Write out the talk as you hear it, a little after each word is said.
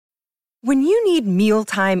When you need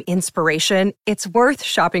mealtime inspiration, it's worth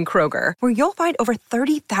shopping Kroger, where you'll find over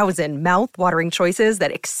 30,000 mouth-watering choices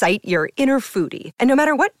that excite your inner foodie. And no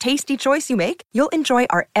matter what tasty choice you make, you'll enjoy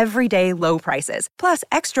our everyday low prices, plus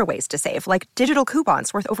extra ways to save, like digital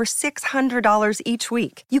coupons worth over $600 each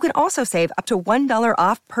week. You can also save up to $1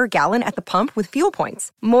 off per gallon at the pump with fuel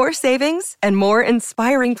points. More savings and more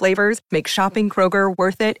inspiring flavors make shopping Kroger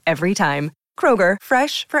worth it every time. Kroger,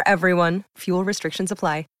 fresh for everyone. Fuel restrictions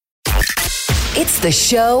apply. It's the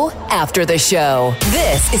show after the show.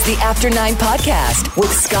 This is the After 9 podcast with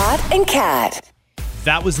Scott and Kat.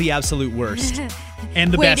 That was the absolute worst.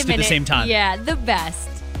 And the best at the same time. Yeah, the best.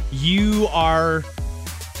 You are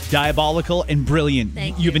diabolical and brilliant.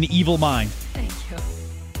 Thank You have an evil mind. Thank you.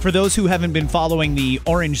 For those who haven't been following the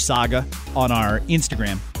Orange Saga on our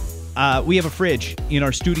Instagram, we have a fridge in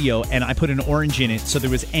our studio, and I put an orange in it so there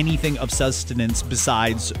was anything of sustenance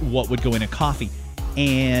besides what would go in a coffee.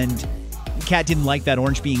 And Kat didn't like that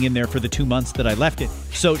orange being in there for the 2 months that I left it.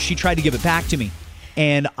 So she tried to give it back to me.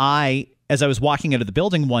 And I, as I was walking out of the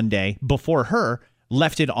building one day, before her,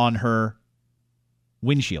 left it on her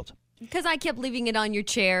windshield. Because I kept leaving it on your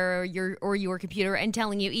chair or your computer and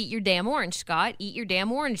telling you, eat your damn orange, Scott. Eat your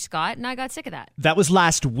damn orange, Scott. And I got sick of that. That was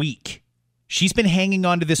last week. She's been hanging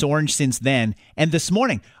on to this orange since then. And this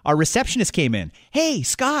morning, our receptionist came in. Hey,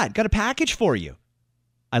 Scott, got a package for you.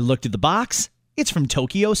 I looked at the box. It's from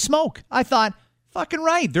Tokyo Smoke. I thought, fucking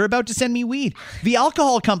right, they're about to send me weed. The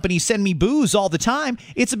alcohol companies send me booze all the time.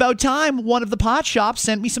 It's about time one of the pot shops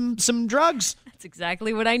sent me some drugs. That's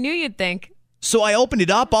exactly what I knew you'd think. So I opened it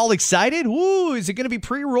up all excited. Ooh, is it going to be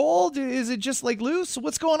pre-rolled? Is it just like loose?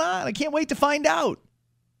 What's going on? I can't wait to find out.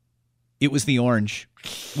 It was the orange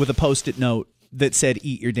with a Post-it note that said,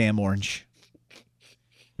 eat your damn orange.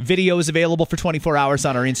 Video is available for 24 hours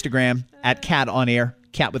on our Instagram at Kat On Air,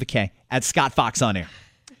 Kat with a K, at Scott Fox On Air.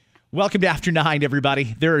 Welcome to After 9,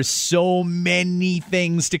 everybody. There are so many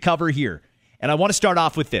things to cover here. And I want to start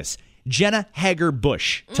off with this. Jenna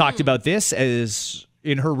Hager-Bush talked about this as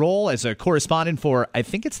in her role as a correspondent for, I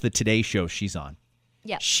think it's the Today Show she's on.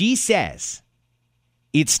 Yeah. She says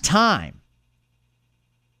it's time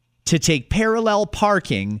to take parallel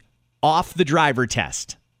parking off the driver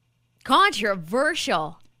test.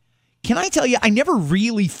 Controversial. Can I tell you, I never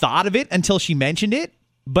really thought of it until she mentioned it,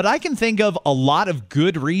 but I can think of a lot of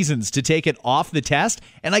good reasons to take it off the test,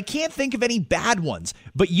 and I can't think of any bad ones.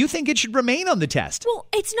 But you think it should remain on the test? Well,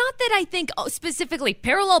 it's not that I think specifically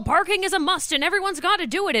parallel parking is a must and everyone's got to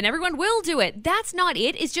do it and everyone will do it. That's not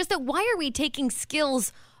it. It's just that why are we taking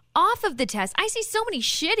skills off of the test? I see so many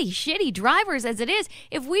shitty drivers as it is.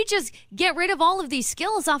 If we just get rid of all of these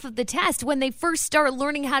skills off of the test when they first start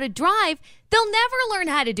learning how to drive, they'll never learn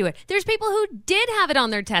how to do it. There's people who did have it on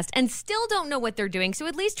their test and still don't know what they're doing. So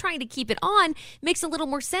at least trying to keep it on makes a little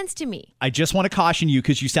more sense to me. I just want to caution you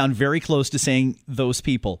because you sound very close to saying those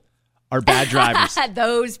people are bad drivers.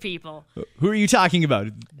 Those people. Who are you talking about?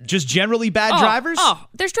 Just generally bad drivers? Oh,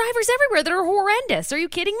 there's drivers everywhere that are horrendous. Are you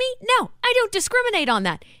kidding me? No, I don't discriminate on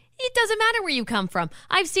that. It doesn't matter where you come from.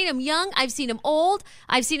 I've seen him young. I've seen him old.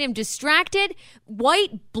 I've seen him distracted,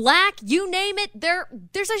 white, black, you name it.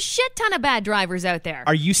 There's a shit ton of bad drivers out there.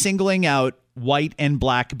 Are you singling out white and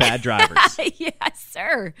black bad drivers? Yes,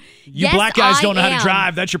 sir. You Yes, black guys don't know I how am. to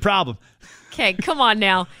drive. That's your problem. Okay, come on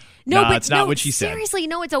now. No, No, but it's not what she said. Seriously,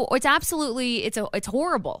 no, it's absolutely it's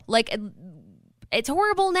horrible. Like it's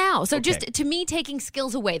horrible now. So just Okay. to me, taking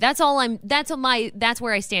skills away. That's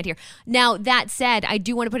where I stand here. Now that said, I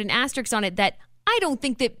do want to put an asterisk on it that I don't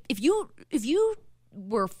think that if you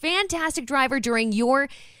were a fantastic driver during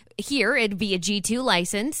it'd be a G2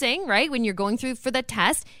 licensing, right? When you're going through for the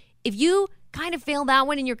test, if you kind of failed that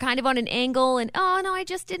one and you're kind of on an angle and, oh, no, I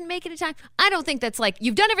just didn't make it in time. I don't think that's like,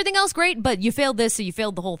 you've done everything else great, but you failed this, so you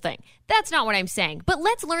failed the whole thing. That's not what I'm saying. But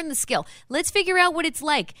let's learn the skill. Let's figure out what it's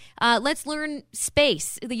like. Let's learn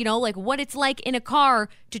space, like what it's like in a car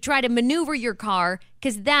to try to maneuver your car,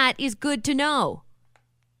 because that is good to know.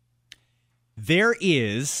 There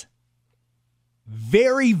is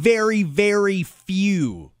very, very, very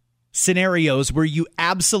few scenarios where you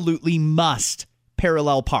absolutely must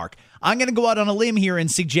parallel park. I'm going to go out on a limb here and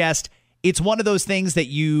suggest it's one of those things that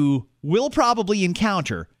you will probably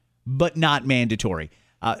encounter, but not mandatory.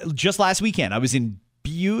 Just last weekend, I was in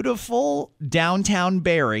beautiful downtown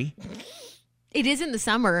Barrie. It is in the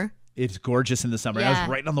summer. It's gorgeous in the summer. Yeah. I was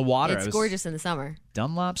right on the water. It's gorgeous in the summer.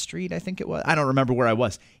 Dunlop Street, I think it was. I don't remember where I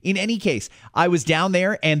was. In any case, I was down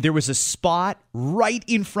there, and there was a spot right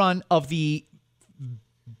in front of the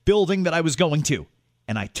building that I was going to.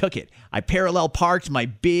 and I took it. I parallel parked my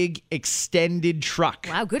big extended truck.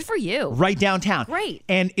 Wow, good for you. Right downtown. Great.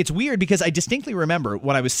 And it's weird because I distinctly remember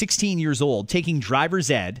when I was 16 years old taking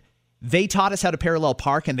driver's ed, they taught us how to parallel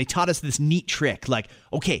park, and they taught us this neat trick. Like,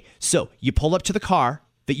 okay, so you pull up to the car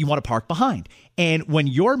that you want to park behind. And when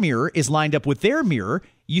your mirror is lined up with their mirror,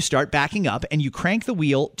 you start backing up and you crank the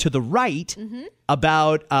wheel to the right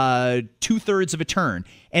about 2/3 of a turn.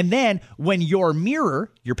 And then when your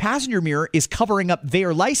mirror, your passenger mirror, is covering up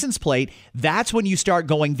their license plate, that's when you start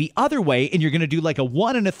going the other way, and you're going to do like a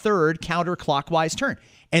 1 1/3 counterclockwise turn.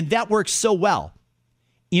 And that works so well.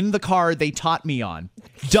 In the car they taught me on.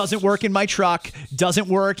 Doesn't work in my truck, doesn't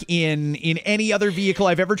work in any other vehicle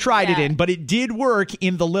I've ever tried it in, but it did work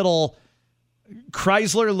in the little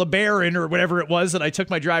Chrysler LeBaron or whatever it was that I took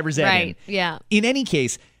my driver's ed in. Right, yeah. In any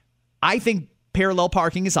case, I think parallel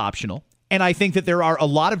parking is optional, and I think that there are a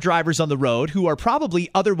lot of drivers on the road who are probably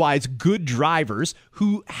otherwise good drivers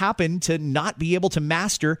who happen to not be able to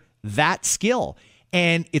master that skill.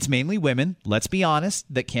 And it's mainly women, let's be honest,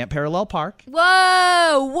 that can't parallel park.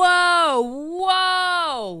 Whoa, whoa,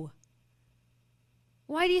 whoa.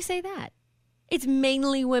 Why do you say that? It's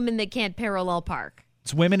mainly women that can't parallel park.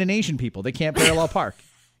 It's women and Asian people that can't parallel park.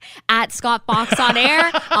 At Scott Fox on Air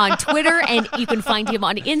on Twitter, and you can find him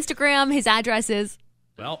on Instagram. His address is...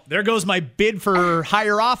 Well, there goes my bid for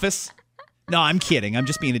higher office. No, I'm kidding. I'm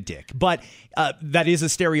just being a dick. But that is a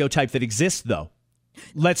stereotype that exists, though.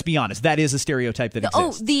 Let's be honest. That is a stereotype that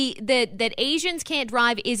exists. That Asians can't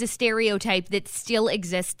drive is a stereotype that still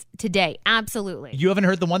exists today. Absolutely. You haven't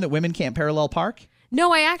heard the one that women can't parallel park?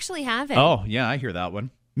 No, I actually haven't. Oh, yeah, I hear that one.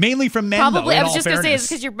 Mainly from men, Probably. though, I was just going to say it's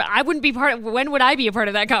because I wouldn't be part of... When would I be a part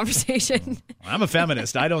of that conversation? I'm a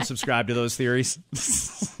feminist. I don't subscribe to those theories.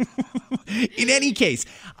 In any case,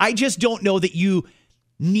 I just don't know that you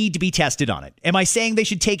need to be tested on it. Am I saying they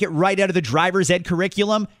should take it right out of the driver's ed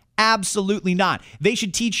curriculum? Absolutely not. They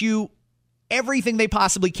should teach you everything they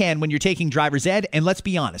possibly can when you're taking driver's ed. And let's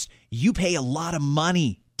be honest, you pay a lot of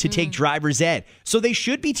money to take driver's ed. So they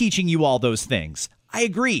should be teaching you all those things. I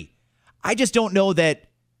agree. I just don't know that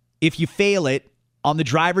if you fail it on the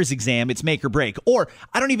driver's exam, it's make or break. Or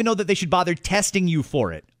I don't even know that they should bother testing you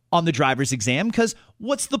for it on the driver's exam, because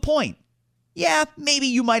what's the point? Yeah, maybe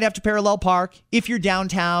you might have to parallel park. If you're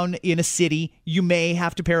downtown in a city, you may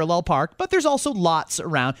have to parallel park, but there's also lots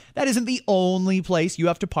around. That isn't the only place you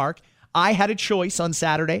have to park. I had a choice on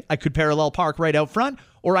Saturday. I could parallel park right out front,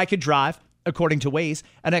 or I could drive, according to Waze,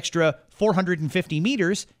 an extra 450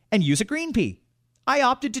 meters and use a green P. I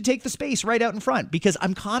opted to take the space right out in front because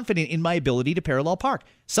I'm confident in my ability to parallel park.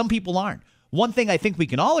 Some people aren't. One thing I think we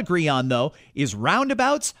can all agree on, though, is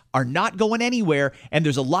roundabouts are not going anywhere, and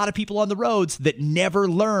there's a lot of people on the roads that never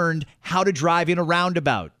learned how to drive in a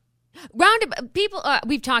roundabout.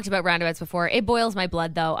 We've talked about roundabouts before. It boils my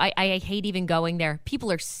blood, though. I hate even going there.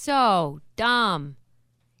 People are so dumb.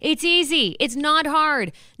 It's easy. It's not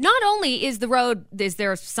hard. Not only is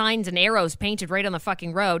there signs and arrows painted right on the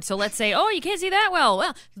fucking road. So let's say, oh, you can't see that well.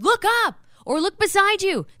 Well, look up or look beside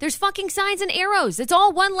you. There's fucking signs and arrows. It's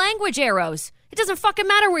all one language arrows. It doesn't fucking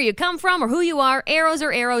matter where you come from or who you are. Arrows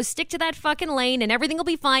are arrows. Stick to that fucking lane and everything will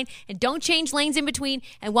be fine. And don't change lanes in between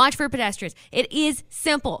and watch for pedestrians. It is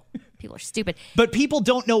simple. People are stupid. But people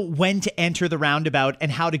don't know when to enter the roundabout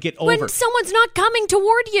and how to get over. When someone's not coming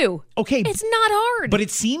toward you. Okay. It's not hard. But it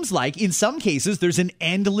seems like in some cases there's an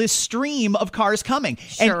endless stream of cars coming.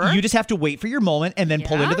 Sure. And you just have to wait for your moment and then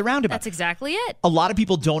pull into the roundabout. That's exactly it. A lot of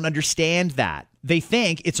people don't understand that. They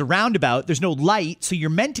think it's a roundabout. There's no light, so you're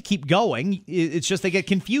meant to keep going. It's just they get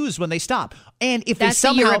confused when they stop. And if That's they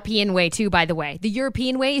somehow... the European way, too, by the way. The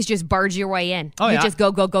European way is just barge your way in. Oh, you yeah. just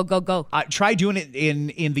go, go, go, go, go. Try doing it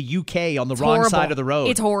in the UK on the wrong horrible. side of the road.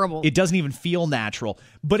 It's horrible. It doesn't even feel natural.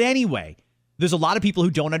 But anyway, there's a lot of people who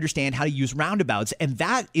don't understand how to use roundabouts, and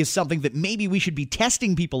that is something that maybe we should be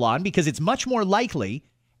testing people on, because it's much more likely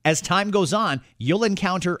as time goes on, you'll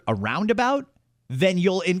encounter a roundabout, then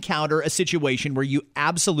you'll encounter a situation where you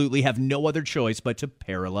absolutely have no other choice but to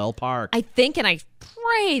parallel park. I think, and I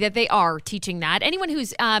pray that they are teaching that. Anyone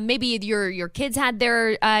who's maybe your kids had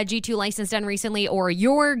their G2 license done recently, or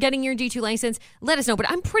you're getting your G2 license, let us know.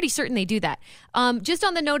 But I'm pretty certain they do that. Just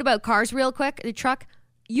on the note about cars real quick, the truck,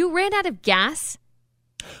 you ran out of gas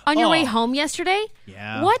on your way home yesterday?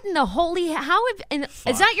 Yeah. What in the holy...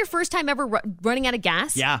 Is that your first time ever running out of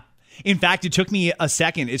gas? Yeah. In fact, it took me a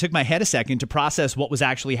second. It took my head a second to process what was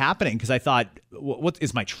actually happening, because I thought, what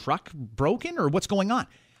is my truck broken or what's going on?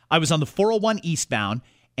 I was on the 401 eastbound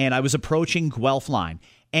and I was approaching Guelph Line.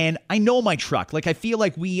 And I know my truck. Like, I feel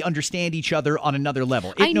like we understand each other on another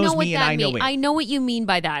level. It knows me and I know it. I know what you mean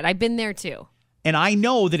by that. I've been there too. And I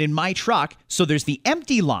know that in my truck, so there's the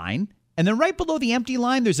empty line, and then right below the empty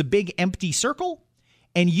line, there's a big empty circle.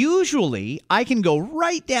 And usually I can go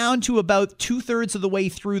right down to about 2/3 of the way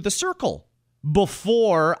through the circle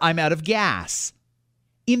before I'm out of gas.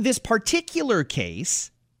 In this particular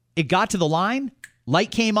case, it got to the line,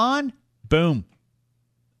 light came on, boom.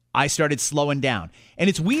 I started slowing down. And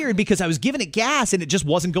it's weird because I was giving it gas and it just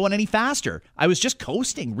wasn't going any faster. I was just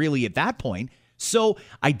coasting really at that point. So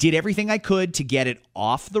I did everything I could to get it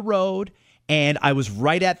off the road. And I was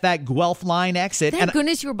right at that Guelph line exit. Thank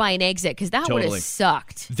goodness you were by an exit, because that would have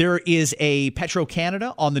sucked. There is a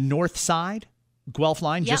Petro-Canada on the north side, Guelph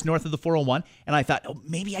line, just north of the 401. And I thought, oh,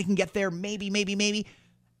 maybe I can get there. Maybe.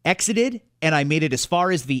 Exited, and I made it as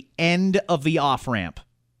far as the end of the off-ramp.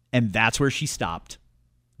 And that's where she stopped.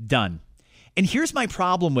 Done. And here's my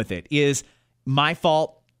problem with it is my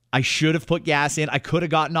fault. I should have put gas in. I could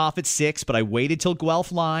have gotten off at 6, but I waited till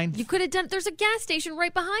Guelph line. You could have done. There's a gas station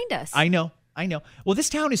right behind us. I know. Well, this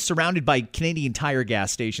town is surrounded by Canadian Tire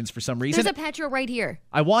gas stations for some reason. There's a Petro right here.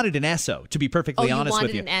 I wanted an Esso, to be perfectly honest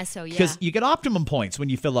with you. You wanted an Esso, yeah. Because you get optimum points when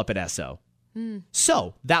you fill up at Esso.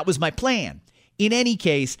 So that was my plan. In any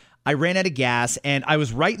case, I ran out of gas, and I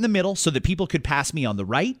was right in the middle so that people could pass me on the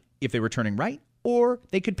right if they were turning right, or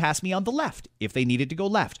they could pass me on the left if they needed to go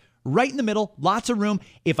left. Right in the middle, lots of room.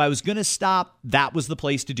 If I was going to stop, that was the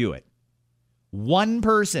place to do it. One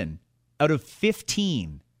person out of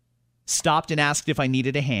 15 stopped and asked if I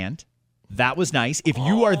needed a hand. That was nice. If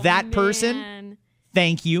you are that person,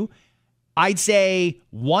 thank you. I'd say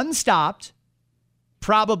one stopped,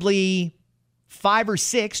 probably 5 or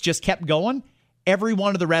 6 just kept going. Every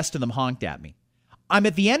one of the rest of them honked at me. I'm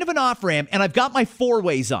at the end of an off-ramp, and I've got my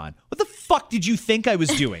 4-ways on. What the fuck did you think I was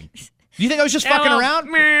doing? Do you think I was just fucking around?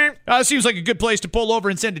 It seems like a good place to pull over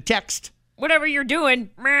and send a text. Whatever you're doing.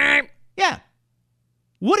 Yeah.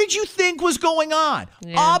 What did you think was going on?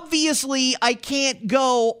 Yeah. Obviously, I can't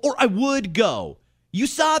go, or I would go. You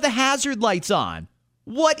saw the hazard lights on.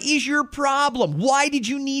 What is your problem? Why did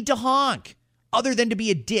you need to honk? Other than to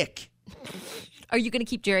be a dick. Are you going to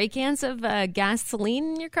keep jerry cans of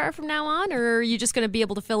gasoline in your car from now on, or are you just going to be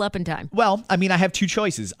able to fill up in time? Well, I mean, I have 2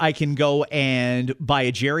 choices. I can go and buy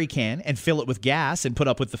a jerry can and fill it with gas and put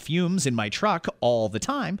up with the fumes in my truck all the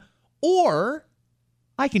time, or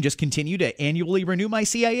I can just continue to annually renew my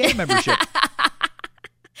CAA membership.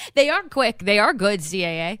 They are quick. They are good,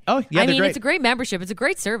 CAA. Oh, yeah, I mean, great. It's a great membership. It's a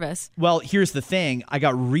great service. Well, here's the thing. I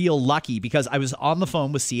got real lucky because I was on the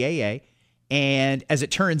phone with CAA, and as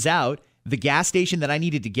it turns out, the gas station that I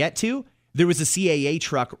needed to get to, there was a CAA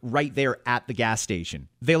truck right there at the gas station.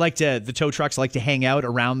 The tow trucks like to hang out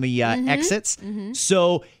around the exits. Mm-hmm.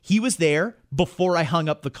 So he was there before I hung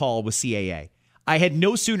up the call with CAA. I had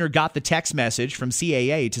no sooner got the text message from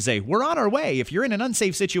CAA to say, we're on our way. If you're in an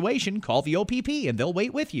unsafe situation, call the OPP and they'll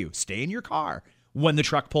wait with you. Stay in your car when the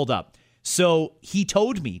truck pulled up. So he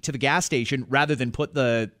towed me to the gas station rather than put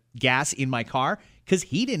the gas in my car because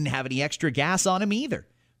he didn't have any extra gas on him either.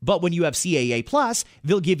 But when you have CAA Plus,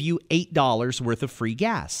 they'll give you $8 worth of free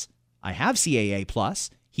gas. I have CAA Plus.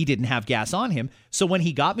 He didn't have gas on him. So when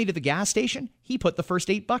he got me to the gas station, he put the first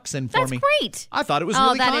 $8 in for me. That's great. I thought it was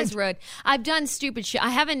really kind. Oh, that is rude. I've done stupid shit. I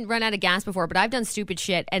haven't run out of gas before, but I've done stupid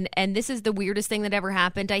shit. And this is the weirdest thing that ever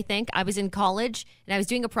happened, I think. I was in college, and I was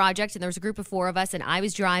doing a project, and there was a group of 4 of us, and I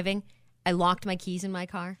was driving. I locked my keys in my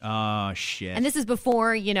car. Oh, shit. And this is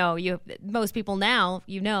before, most people now,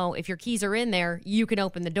 if your keys are in there, you can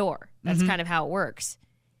open the door. That's kind of how it works.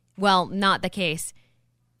 Well, not the case.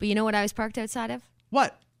 But you know what I was parked outside of?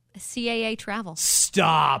 What? A CAA Travel.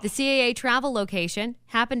 Stop. The CAA Travel location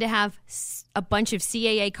happened to have a bunch of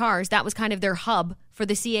CAA cars. That was kind of their hub for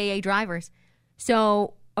the CAA drivers.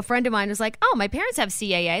 So a friend of mine was like, oh, my parents have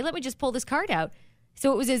CAA. Let me just pull this card out.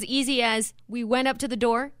 So it was as easy as we went up to the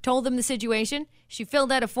door, told them the situation. She filled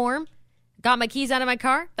out a form, got my keys out of my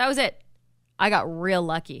car. That was it. I got real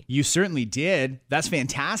lucky. You certainly did. That's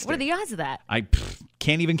fantastic. What are the odds of that? I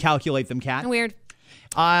can't even calculate them, Kat. Weird.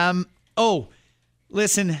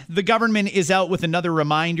 Listen, the government is out with another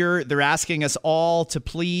reminder. They're asking us all to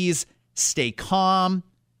please stay calm,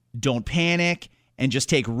 don't panic, and just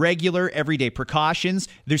take regular, everyday precautions.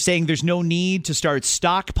 They're saying there's no need to start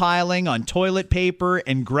stockpiling on toilet paper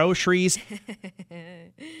and groceries.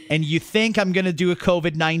 And you think I'm going to do a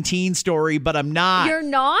COVID-19 story, but I'm not. You're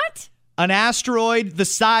not? An asteroid the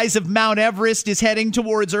size of Mount Everest is heading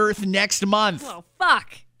towards Earth next month. Oh,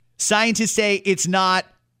 fuck. Scientists say it's not,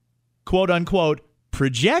 quote unquote,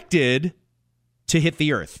 projected to hit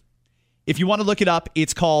the Earth. If you want to look it up,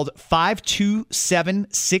 it's called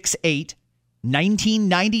 52768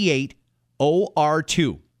 1998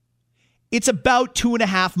 OR2. It's about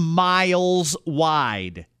 2.5 miles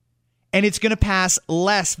wide, and it's going to pass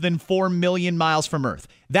less than 4 million miles from Earth.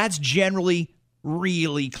 That's generally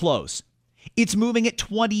really close. It's moving at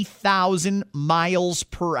 20,000 miles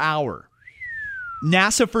per hour.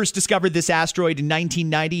 NASA first discovered this asteroid in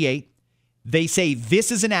 1998. They say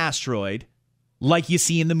this is an asteroid like you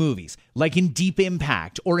see in the movies, like in Deep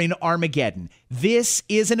Impact or in Armageddon. This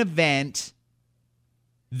is an event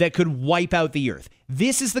that could wipe out the Earth.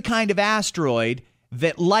 This is the kind of asteroid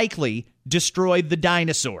that likely destroyed the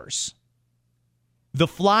dinosaurs. The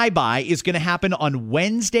flyby is going to happen on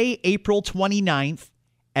Wednesday, April 29th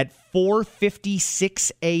at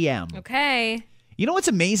 4:56 a.m. Okay. You know what's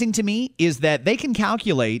amazing to me is that they can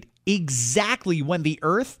calculate exactly when the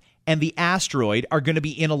Earth and the asteroid are going to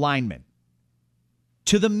be in alignment.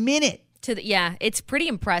 To the minute. Yeah, it's pretty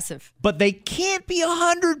impressive. But they can't be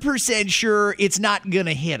 100% sure it's not going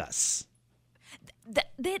to hit us.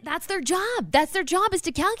 That's their job. That's their job, is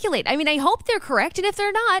to calculate. I mean, I hope they're correct. And if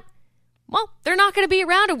they're not, well, they're not going to be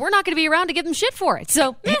around, and we're not going to be around to give them shit for it.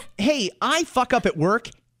 So, Hey, I fuck up at work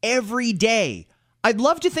every day. I'd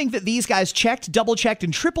love to think that these guys checked, double-checked,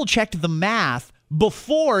 and triple-checked the math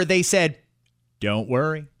before they said, don't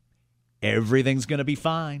worry, everything's going to be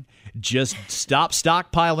fine. Just stop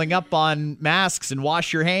stockpiling up on masks and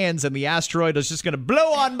wash your hands, and the asteroid is just going to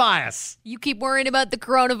blow on by us. You keep worrying about the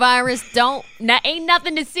coronavirus. Ain't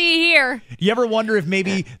nothing to see here. You ever wonder if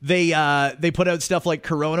maybe they put out stuff like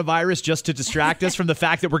coronavirus just to distract us from the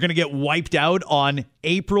fact that we're going to get wiped out on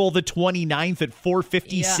April the 29th at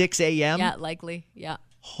 4:56 a.m.? Yeah, likely. Yeah.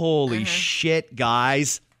 Holy shit,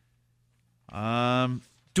 guys. Where's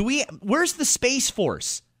the Space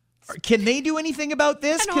Force? Can they do anything about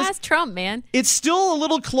this? I don't know, ask Trump, man. It's still a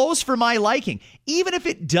little close for my liking. Even if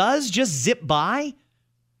it does just zip by,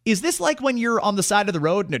 is this like when you're on the side of the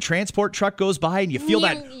road and a transport truck goes by and you feel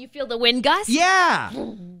You feel the wind gust? Yeah.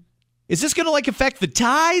 Is this going to like affect the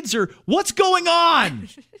tides or what's going on?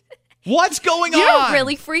 What's going on? You're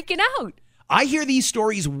really freaking out. I hear these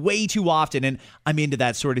stories way too often, and I'm into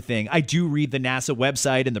that sort of thing. I do read the NASA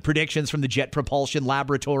website and the predictions from the Jet Propulsion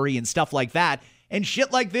Laboratory and stuff like that. And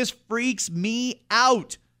shit like this freaks me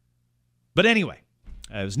out. But anyway,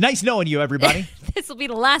 it was nice knowing you, everybody. This will be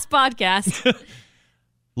the last podcast.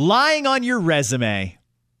 Lying on your resume.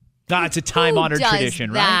 It's a time-honored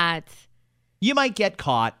tradition, that? Right? You might get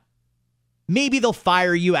caught. Maybe they'll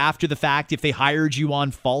fire you after the fact if they hired you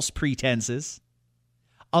on false pretenses.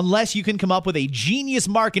 Unless you can come up with a genius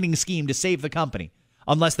marketing scheme to save the company.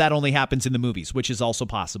 Unless that only happens in the movies, which is also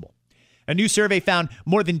possible. A new survey found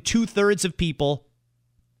more than 2/3 of people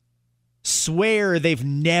swear they've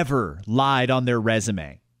never lied on their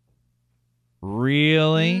resume.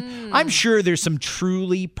 Really? I'm sure there's some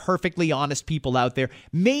truly perfectly honest people out there.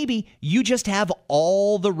 Maybe you just have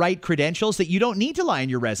all the right credentials that you don't need to lie on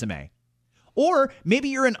your resume. Or maybe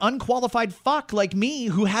you're an unqualified fuck like me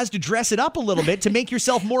who has to dress it up a little bit to make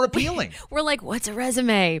yourself more appealing. We're like, what's a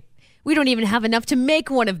resume? We don't even have enough to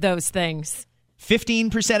make one of those things.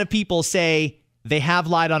 15% of people say they have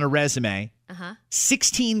lied on a resume.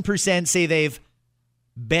 16% say they've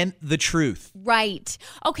bent the truth. Right.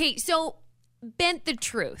 Okay, so bent the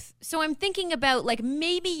truth. So I'm thinking about, like,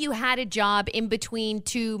 maybe you had a job in between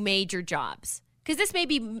two major jobs. Because this may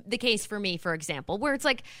be the case for me, for example, where it's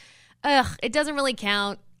like, it doesn't really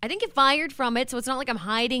count. I didn't get fired from it, so it's not like I'm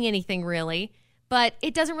hiding anything really. But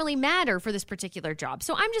it doesn't really matter for this particular job.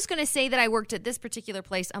 So I'm just going to say that I worked at this particular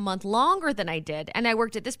place a month longer than I did, and I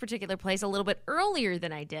worked at this particular place a little bit earlier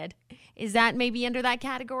than I did. Is that maybe under that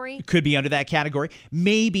category? Could be under that category.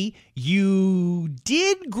 Maybe you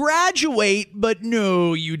did graduate, but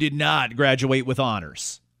no, you did not graduate with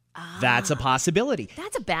honors. That's a possibility.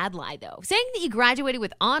 That's a bad lie, though. Saying that you graduated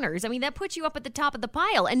with honors, I mean, that puts you up at the top of the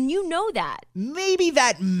pile, and you know that. Maybe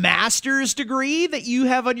that master's degree that you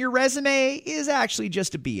have on your resume is actually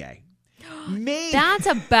just a BA. Maybe. That's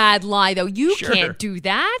a bad lie, though. You Sure. can't do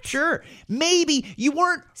that. Sure. Maybe you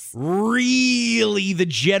weren't really the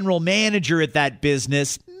general manager at that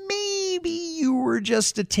business. Maybe you were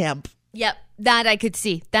just a temp. Yep, that I could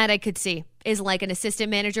see. Is like an assistant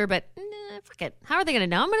manager, but fuck it. How are they going to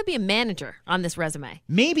know? I'm going to be a manager on this resume.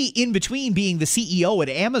 Maybe in between being the CEO at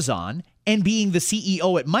Amazon and being the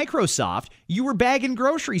CEO at Microsoft, you were bagging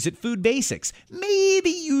groceries at Food Basics. Maybe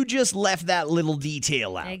you just left that little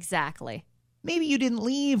detail out. Exactly. Maybe you didn't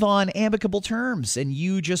leave on amicable terms and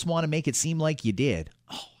you just want to make it seem like you did.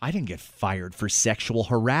 Oh, I didn't get fired for sexual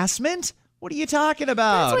harassment. What are you talking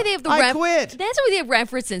about? That's why they have the I quit. That's why they have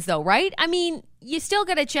references, though, right? I mean, you still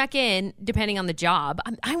got to check in depending on the job.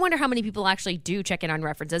 I wonder how many people actually do check in on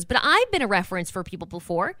references, but I've been a reference for people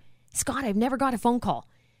before. Scott, I've never got a phone call.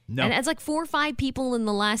 No. And it's like 4 or 5 people in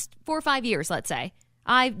the last 4 or 5 years, let's say,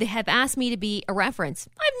 they have asked me to be a reference.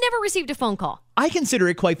 I've never received a phone call. I consider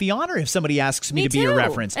it quite the honor if somebody asks me to be a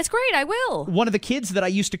reference. That's great. I will. One of the kids that I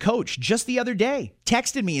used to coach just the other day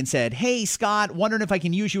texted me and said, "Hey, Scott, wondering if I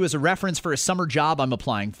can use you as a reference for a summer job I'm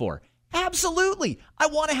applying for." Absolutely. I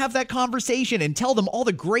want to have that conversation and tell them all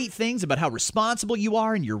the great things about how responsible you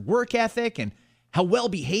are and your work ethic and how well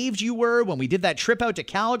behaved you were when we did that trip out to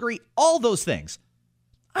Calgary. All those things.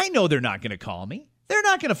 I know they're not going to call me. They're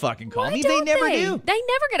not going to fucking call me. They never do. They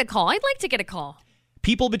never get a call. I'd like to get a call.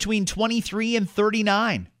 People between 23 and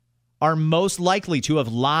 39 are most likely to have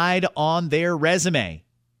lied on their resume.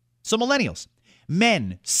 So millennials,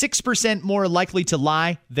 men, 6% more likely to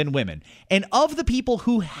lie than women. And of the people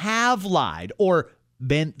who have lied or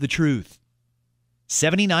bent the truth,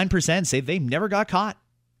 79% say they never got caught.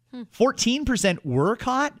 14% were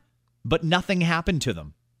caught, but nothing happened to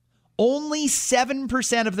them. Only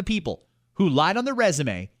 7% of the people who lied on their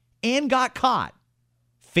resume and got caught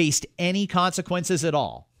faced any consequences at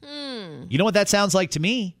all. You know what that sounds like to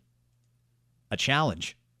me? A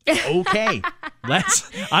challenge. Okay,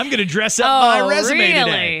 I'm going to dress up my resume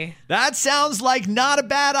today. That sounds like not a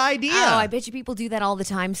bad idea. Oh, I bet you people do that all the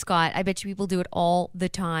time, Scott. I bet you people do it all the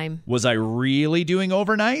time. Was I really doing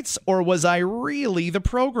overnights or was I really the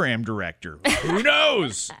program director? Who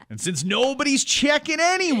knows? And since nobody's checking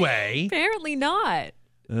anyway. Apparently not.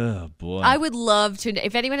 Oh, boy. I would love to.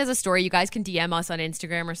 If anyone has a story, you guys can DM us on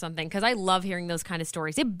Instagram or something, because I love hearing those kind of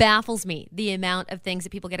stories. It baffles me, the amount of things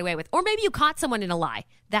that people get away with. Or maybe you caught someone in a lie.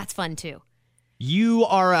 That's fun, too. You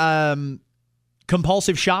are a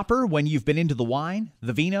compulsive shopper when you've been into the wine,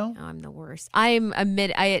 the vino? Oh, I'm the worst. I'm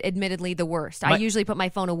admittedly the worst. I usually put my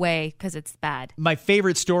phone away because it's bad. My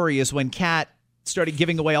favorite story is when Kat started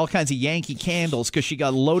giving away all kinds of Yankee candles because she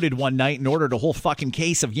got loaded one night and ordered a whole fucking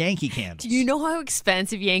case of Yankee candles. Do you know how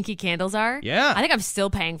expensive Yankee candles are? Yeah. I think I'm still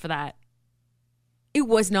paying for that. It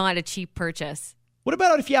was not a cheap purchase. What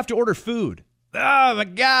about if you have to order food? Oh, my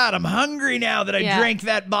God, I'm hungry now that I drank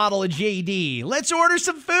that bottle of JD. Let's order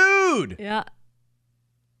some food. Yeah.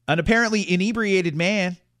 An apparently inebriated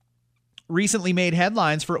man recently made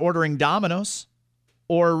headlines for ordering Domino's,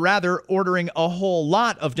 or rather ordering a whole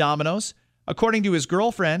lot of Domino's. According to his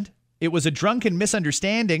girlfriend, it was a drunken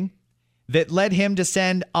misunderstanding that led him to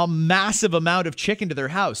send a massive amount of chicken to their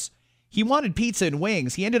house. He wanted pizza and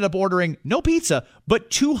wings. He ended up ordering no pizza, but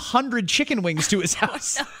 200 chicken wings to his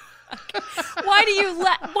house. Why did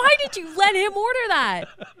you let him order that?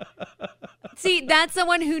 See, that's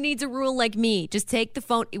someone who needs a rule like me. Just take the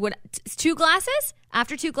phone. It's 2 glasses.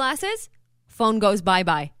 After 2 glasses, phone goes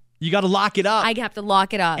bye-bye. You got to lock it up. I have to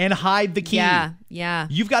lock it up. And hide the key. Yeah.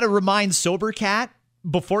 You've got to remind sober Cat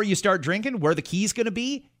before you start drinking where the key's going to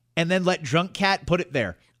be, and then let drunk Cat put it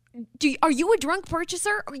there. Are you a drunk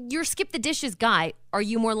purchaser? Or you're skip the dishes guy. Are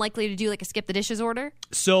you more likely to do like a skip the dishes order?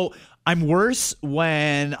 So I'm worse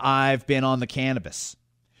when I've been on the cannabis.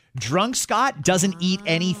 Drunk Scott doesn't eat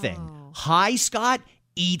anything. High Scott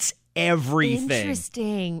eats everything.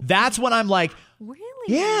 Interesting. That's when I'm like, really?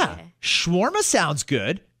 Yeah, shawarma sounds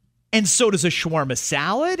good. And so does a shawarma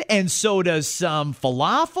salad, and so does some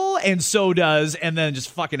falafel, and then just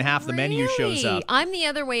fucking half the menu shows up. I'm the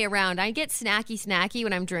other way around. I get snacky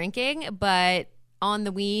when I'm drinking, but on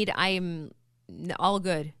the weed, I'm all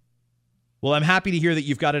good. Well, I'm happy to hear that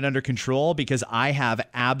you've got it under control, because I have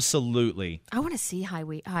absolutely... I want to see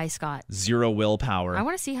high Scott. Zero willpower. I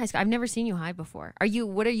want to see high Scott. I've never seen you high before.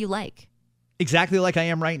 What are you like? Exactly like I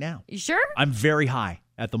am right now. You sure? I'm very high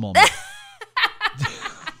at the moment.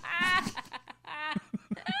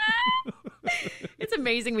 It's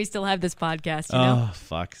amazing we still have this podcast, you know? Oh,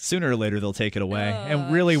 fuck. Sooner or later, they'll take it away.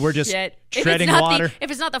 And really, we're just treading if water.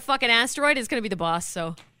 If it's not the fucking asteroid, it's going to be the boss,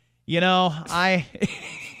 so. You know,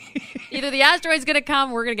 Either the asteroid's going to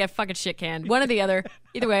come, or we're going to get fucking shit canned. One or the other.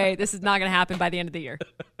 Either way, this is not going to happen by the end of the year.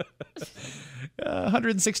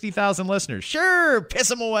 160,000 listeners. Sure, piss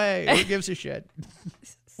them away. Who gives a shit?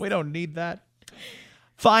 We don't need that.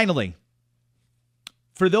 Finally,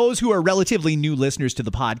 for those who are relatively new listeners to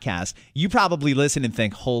the podcast, you probably listen and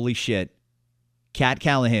think, holy shit, Kat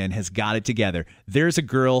Callahan has got it together. There's a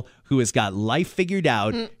girl who has got life figured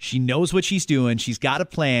out. She knows what she's doing. She's got a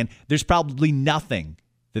plan. There's probably nothing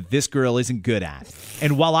that this girl isn't good at.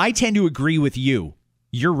 And while I tend to agree with you,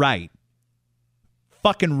 you're right.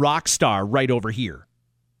 Fucking rock star right over here.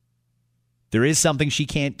 There is something she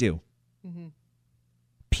can't do. Mm-hmm.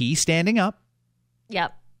 Pee standing up.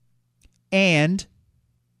 Yep. And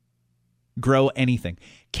grow anything.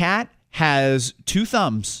 Kat has 2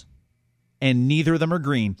 thumbs, and neither of them are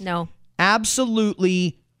green. No.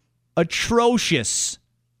 Absolutely atrocious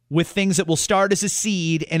with things that will start as a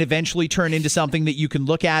seed and eventually turn into something that you can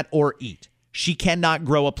look at or eat. She cannot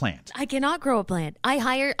grow a plant. I cannot grow a plant.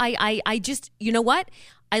 I just, you know what?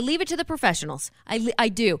 I leave it to the professionals. I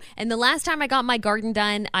do. And the last time I got my garden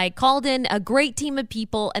done, I called in a great team of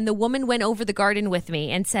people, and the woman went over the garden with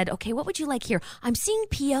me and said, okay, what would you like here? I'm seeing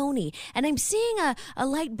peony, and I'm seeing a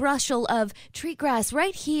light brushel of tree grass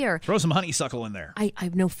right here. Throw some honeysuckle in there. I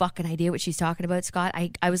have no fucking idea what she's talking about, Scott.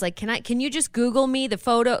 I was like, can you just Google me the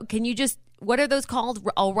photo? Can you just, what are those called?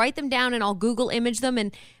 I'll write them down and I'll Google image them,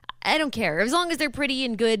 and I don't care. As long as they're pretty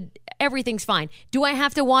and good, everything's fine. Do I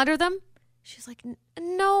have to water them? She's like,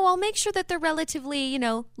 no, I'll make sure that they're relatively,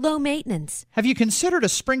 low maintenance. Have you considered a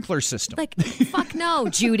sprinkler system? Like, fuck no,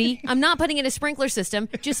 Judy. I'm not putting in a sprinkler system.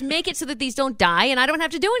 Just make it so that these don't die and I don't have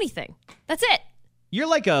to do anything. That's it. You're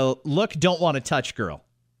like a look, don't want to touch girl.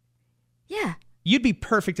 Yeah. You'd be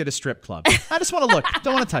perfect at a strip club. I just want to look,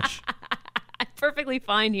 don't want to touch. I'm perfectly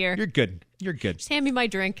fine here. You're good. You're good. Just hand me my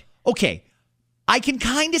drink. Okay. I can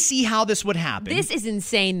kind of see how this would happen. This is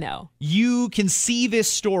insane, though. You can see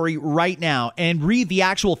this story right now and read the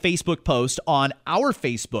actual Facebook post on our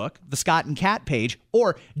Facebook, the Scott and Kat page,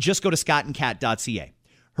 or just go to scottandcat.ca.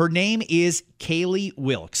 Her name is Kaylee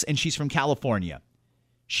Wilkes, and she's from California.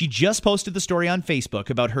 She just posted the story on Facebook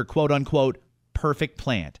about her quote-unquote perfect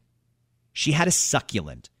plant. She had a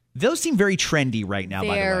succulent. Those seem very trendy right now, by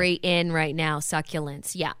the way. Very in right now,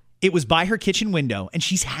 succulents. Yeah. It was by her kitchen window, and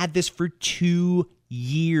she's had this for 2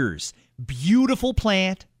 years. Beautiful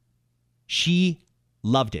plant. She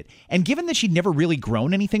loved it. And given that she'd never really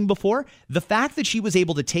grown anything before, the fact that she was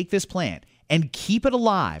able to take this plant and keep it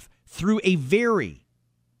alive through a very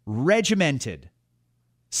regimented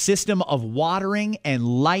system of watering and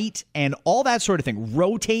light and all that sort of thing,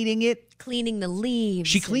 rotating it. Cleaning the leaves.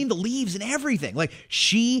 She cleaned the leaves and everything. Like,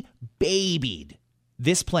 she babied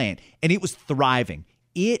this plant, and it was thriving.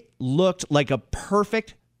 It looked like a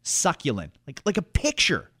perfect succulent, like a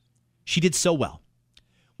picture. She did so well.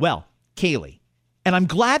 Well, Kaylee, and I'm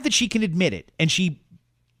glad that she can admit it, and she's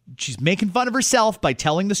making fun of herself by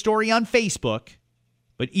telling the story on Facebook,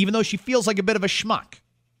 but even though she feels like a bit of a schmuck,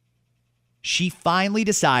 she finally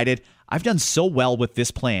decided, I've done so well with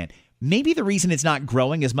this plant. Maybe the reason it's not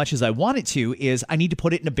growing as much as I want it to is I need to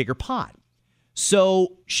put it in a bigger pot.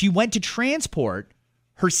 So she went to transport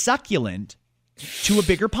her succulent to a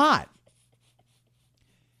bigger pot.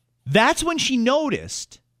 That's when she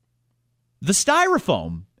noticed the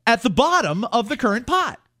styrofoam at the bottom of the current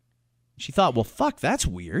pot. She thought, well, fuck, that's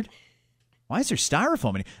weird. Why is there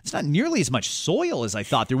styrofoam in it? It's not nearly as much soil as I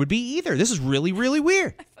thought there would be either. This is really, really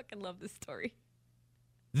weird. I fucking love this story.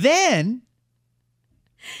 Then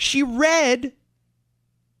she read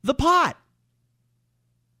the pot.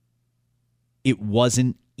 It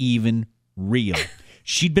wasn't even real.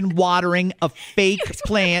 She'd been watering a fake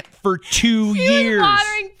plant for 2 years.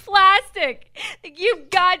 Watering plastic. Like, you've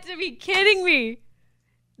got to be kidding me.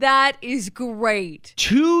 That is great.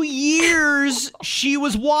 2 years she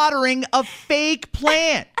was watering a fake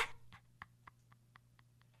plant.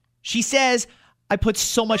 She says, I put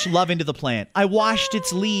so much love into the plant. I washed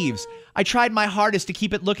its leaves. I tried my hardest to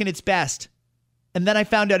keep it looking its best. And then I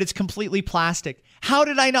found out it's completely plastic. How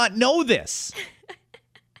did I not know this?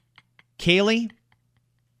 Kaylee,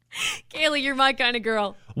 you're my kind of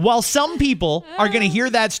girl. while some people are going to hear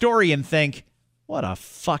that story and think, what a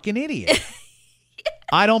fucking idiot.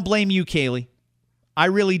 I don't blame you, Kaylee. I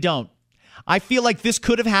really don't. I feel like this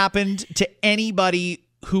could have happened to anybody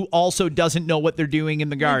who also doesn't know what they're doing in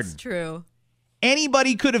the garden. That's true.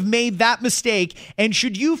 Anybody could have made that mistake. And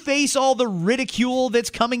should you face all the ridicule that's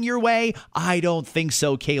coming your way? I don't think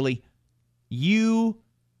so, Kaylee.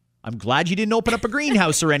 I'm glad you didn't open up a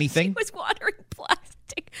greenhouse or anything. She was watering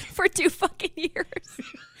plastic for 2 fucking years.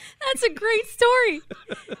 That's a great story.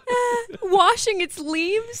 Washing its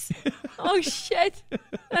leaves. Oh, shit.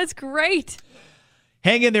 That's great.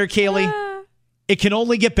 Hang in there, Kaylee. It can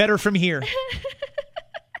only get better from here.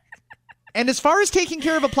 And as far as taking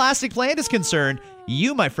care of a plastic plant is concerned,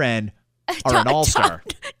 you, my friend, are an all-star.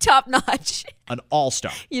 Top notch. An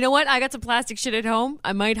all-star. You know what? I got some plastic shit at home.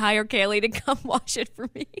 I might hire Kaylee to come wash it for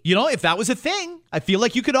me. You know, if that was a thing, I feel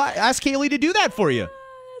like you could ask Kaylee to do that for you.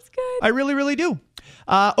 That's good. I really, really do.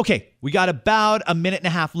 Okay, we got about a minute and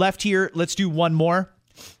a half left here. Let's do one more.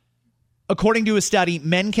 According to a study,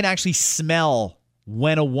 men can actually smell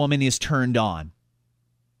when a woman is turned on.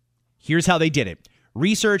 Here's how they did it.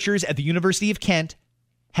 Researchers at the University of Kent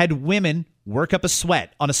had women work up a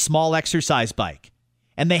sweat on a small exercise bike.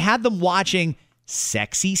 And they had them watching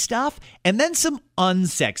sexy stuff and then some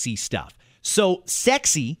unsexy stuff. So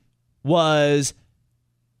sexy was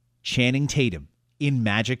Channing Tatum in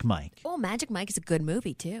Magic Mike. Oh, Magic Mike is a good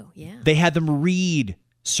movie, too. Yeah. They had them read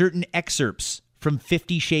certain excerpts from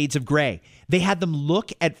 50 Shades of Grey. They had them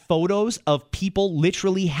look at photos of people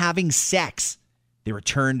literally having sex. They were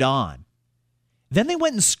turned on. Then they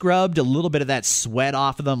went and scrubbed a little bit of that sweat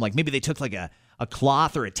off of them. Like maybe they took like a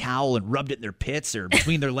cloth or a towel and rubbed it in their pits or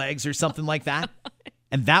between their legs or something like that.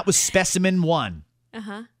 And that was specimen 1.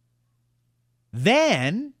 Uh-huh.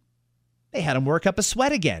 Then they had them work up a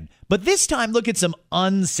sweat again. But this time, look at some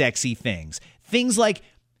unsexy things. Things like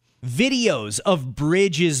videos of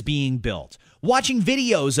bridges being built, watching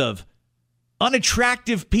videos of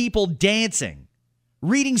unattractive people dancing,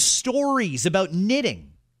 reading stories about knitting.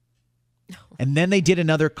 And then they did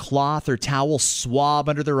another cloth or towel swab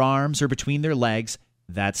under their arms or between their legs.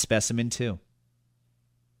 That's specimen 2.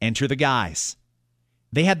 Enter the guys.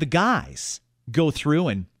 They had the guys go through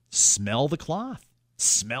and smell the cloth,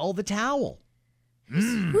 smell the towel.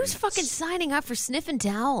 Who's fucking signing up for sniffing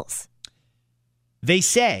towels? They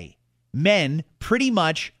say men pretty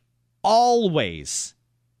much always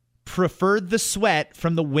preferred the sweat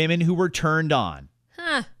from the women who were turned on.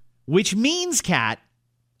 Huh. Which means, Kat,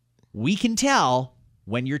 we can tell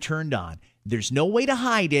when you're turned on. There's no way to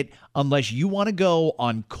hide it unless you want to go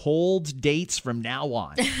on cold dates from now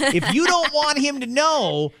on. If you don't want him to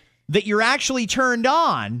know that you're actually turned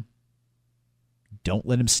on, don't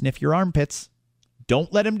let him sniff your armpits.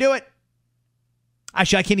 Don't let him do it.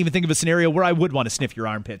 Actually, I can't even think of a scenario where I would want to sniff your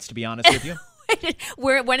armpits, to be honest with you.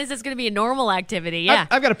 When is this going to be a normal activity? Yeah.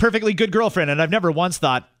 I've got a perfectly good girlfriend, and I've never once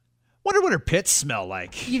thought, wonder what her pits smell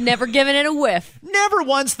like. You've never given it a whiff. Never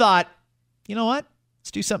once thought, you know what?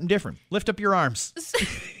 Let's do something different. Lift up your arms.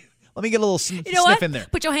 Let me get a little sniff in there.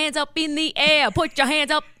 Put your hands up in the air. Put your hands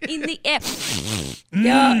up in the air.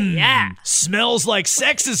 Yeah. Smells like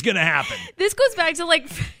sex is going to happen. This goes back to like...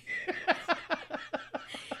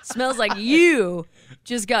 smells like you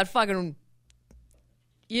just got fucking...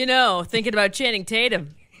 thinking about Channing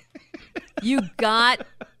Tatum. You got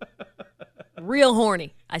real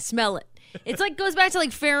horny. I smell it. It's like goes back to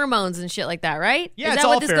like pheromones and shit like that, right? Yeah, Is it's that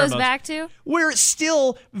all what this pheromones. goes back to? We're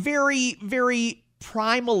still very, very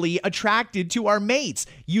primally attracted to our mates.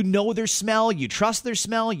 You know their smell, you trust their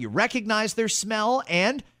smell, you recognize their smell,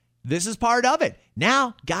 and this is part of it.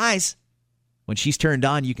 Now, guys, when she's turned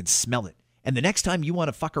on, you can smell it. And the next time you want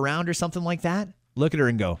to fuck around or something like that, look at her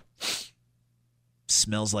and go,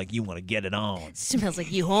 smells like you want to get it on. Smells like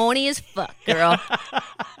you horny as fuck, girl.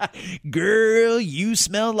 Girl, you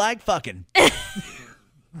smell like fucking.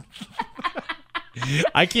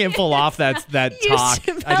 I can't pull off that You talk.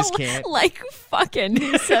 smell I just can't. like fucking,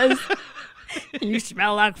 he says. You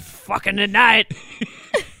smell like fucking tonight.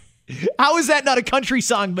 How is that not a country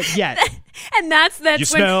song, but yet? And that's You when...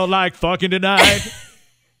 smell like fucking tonight.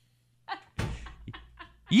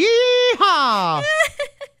 Yeehaw!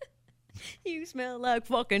 You smell like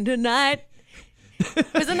fucking tonight.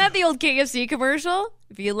 Wasn't that the old KFC commercial?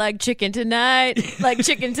 If you like chicken tonight, like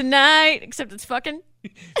chicken tonight, except it's fucking.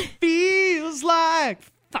 Feels like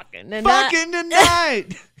Fucking tonight. fucking tonight.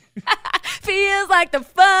 Feels like the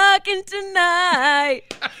fucking tonight.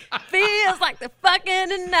 Feels like the fucking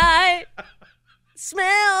tonight.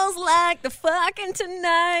 Smells like the fucking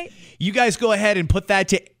tonight. You guys go ahead and put that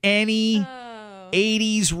to any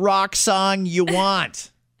 80s rock song you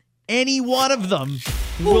want. Any one of them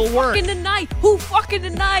will work. Who fucking tonight? Who fucking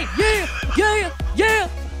tonight? Yeah, yeah, yeah.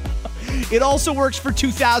 It also works for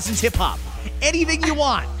 2000s hip hop. Anything you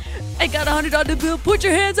want. I got $100 bill. Put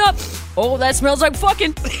your hands up. Oh, that smells like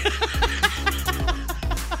fucking.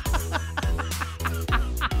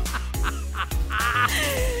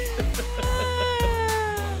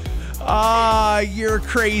 You're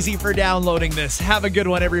crazy for downloading this. Have a good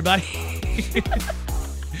one, everybody.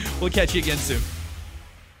 We'll catch you again soon.